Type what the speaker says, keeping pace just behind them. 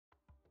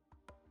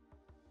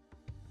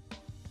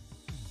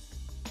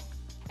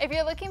If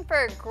you're looking for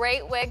a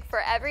great wig for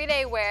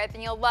everyday wear,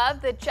 then you'll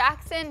love the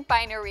Jackson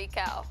by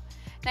Noriko.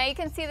 Now you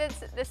can see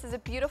this is a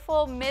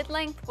beautiful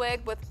mid-length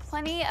wig with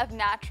plenty of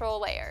natural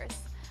layers.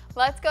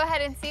 Let's go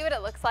ahead and see what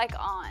it looks like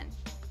on.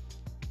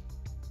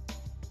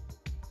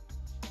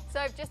 So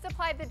I've just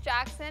applied the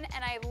Jackson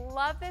and I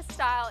love this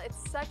style.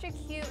 It's such a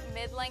cute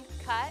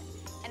mid-length cut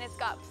and it's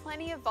got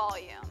plenty of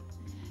volume.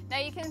 Now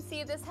you can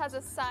see this has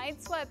a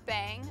side swept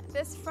bang.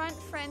 This front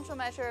fringe will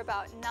measure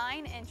about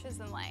 9 inches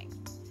in length.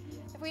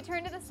 If we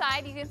turn to the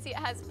side, you can see it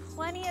has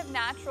plenty of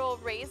natural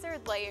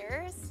razored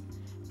layers.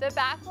 The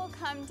back will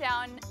come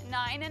down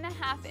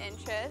 9.5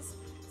 inches.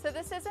 So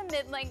this is a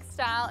mid-length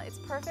style. It's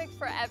perfect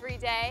for every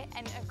day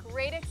and a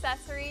great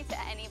accessory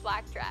to any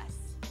black dress.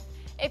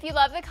 If you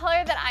love the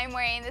color that I'm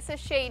wearing, this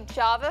is shade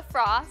Java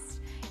Frost.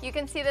 You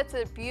can see that's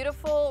a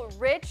beautiful,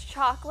 rich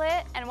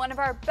chocolate and one of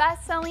our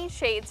best-selling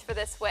shades for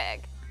this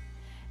wig.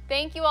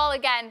 Thank you all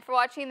again for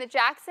watching the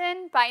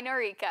Jackson by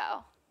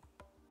Noriko.